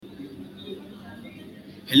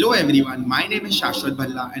Hello everyone, my name is शाश्वत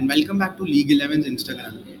Bhalla and welcome back to league 11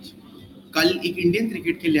 Instagram page. कल एक Indian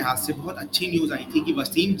cricket के लिहाज से बहुत अच्छी न्यूज़ आई थी कि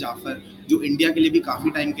वसीम जाफर, जो इंडिया के लिए भी काफ़ी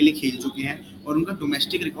टाइम के लिए खेल चुके हैं और उनका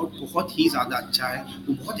डोमेस्टिक रिकॉर्ड बहुत ही ज़्यादा अच्छा है,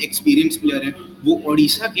 वो बहुत एक्सपीरियंस प्लेयर हैं, वो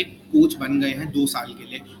ओडिशा के कोच बन गए हैं 2 साल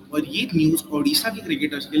के लिए। और ये न्यूज़ ओडिशा के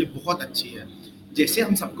क्रिकेटर्स के लिए बहुत अच्छी है। जैसे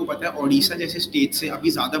हम सबको पता है, ओडिशा जैसे स्टेट से अभी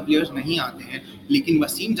ज़्यादा प्लेयर्स नहीं आते हैं, लेकिन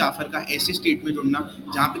वसीम जाफर का ऐसे स्टेट में जुड़ना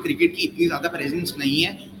जहाँ पे क्रिकेट की इतनी ज़्यादा प्रेजेंस नहीं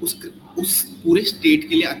है, उस पूरे स्टेट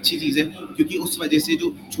के लिए अच्छी चीज़ है, क्योंकि उस वजह से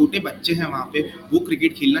जो छोटे बच्चे हैं वहाँ पे वो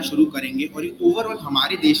क्रिकेट खेलना शुरू करेंगे और ये ओवरऑल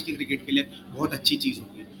हमारे देश के क्रिकेट के लिए बहुत अच्छी चीज़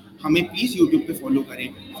होगी। हमें प्लीज़ यूट्यूब पे फॉलो करें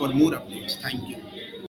for more updates. Thank you.